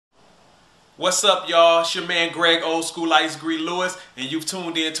What's up, y'all? It's your man Greg, Olskool Ice-Gre Lewis, and you've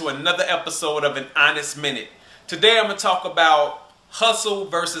tuned in to another episode of An Honest Minute. Today I'm going to talk about hustle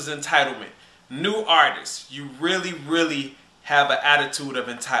versus entitlement. New artists, you really have an attitude of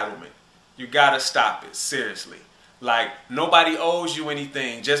entitlement. You got to stop it, seriously. Like, nobody owes you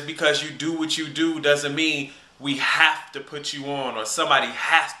anything. Just because you do what you do doesn't mean we have to put you on or somebody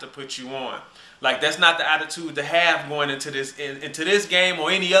has to put you on. Like, that's not the attitude to have going into this game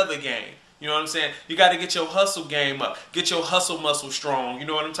or any other game. You know what I'm saying? You got to get your hustle game up. Get your hustle muscle strong. You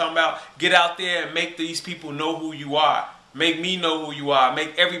know what I'm talking about? Get out there and make these people know who you are. Make me know who you are.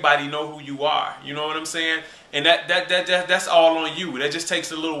 Make everybody know who you are. You know what I'm saying? And that's all on you. That just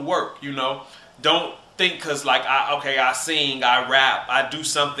takes a little work, you know. Don't think because like I sing, I rap, I do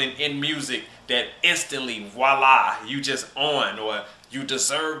something in music that instantly, voila, you just on, or you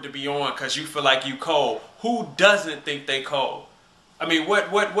deserve to be on because you feel like you cold. Who doesn't think they cold? I mean,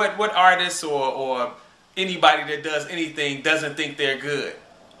 what artist or anybody that does anything doesn't think they're good?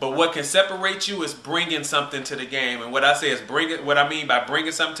 But what can separate you is bringing something to the game. And what I say is what I mean by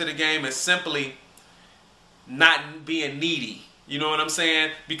bringing something to the game is simply not being needy. You know what I'm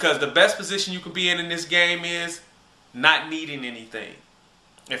saying? Because the best position you could be in this game is not needing anything.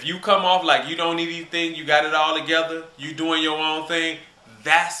 If you come off like you don't need anything, you got it all together, you doing your own thing,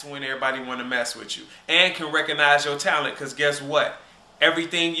 that's when everybody want to mess with you and can recognize your talent. Because guess what?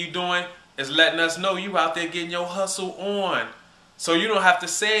 Everything you doing is letting us know you out there getting your hustle on. So you don't have to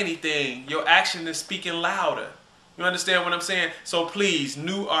say anything. Your action is speaking louder. You understand what I'm saying? So please,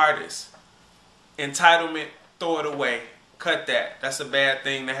 new artists, entitlement, throw it away. Cut that. That's a bad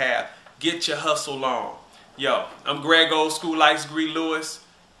thing to have. Get your hustle on. Yo, I'm Greg Olskool Ice-Gre Lewis,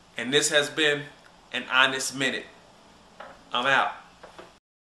 and this has been An Honest Minute. I'm out.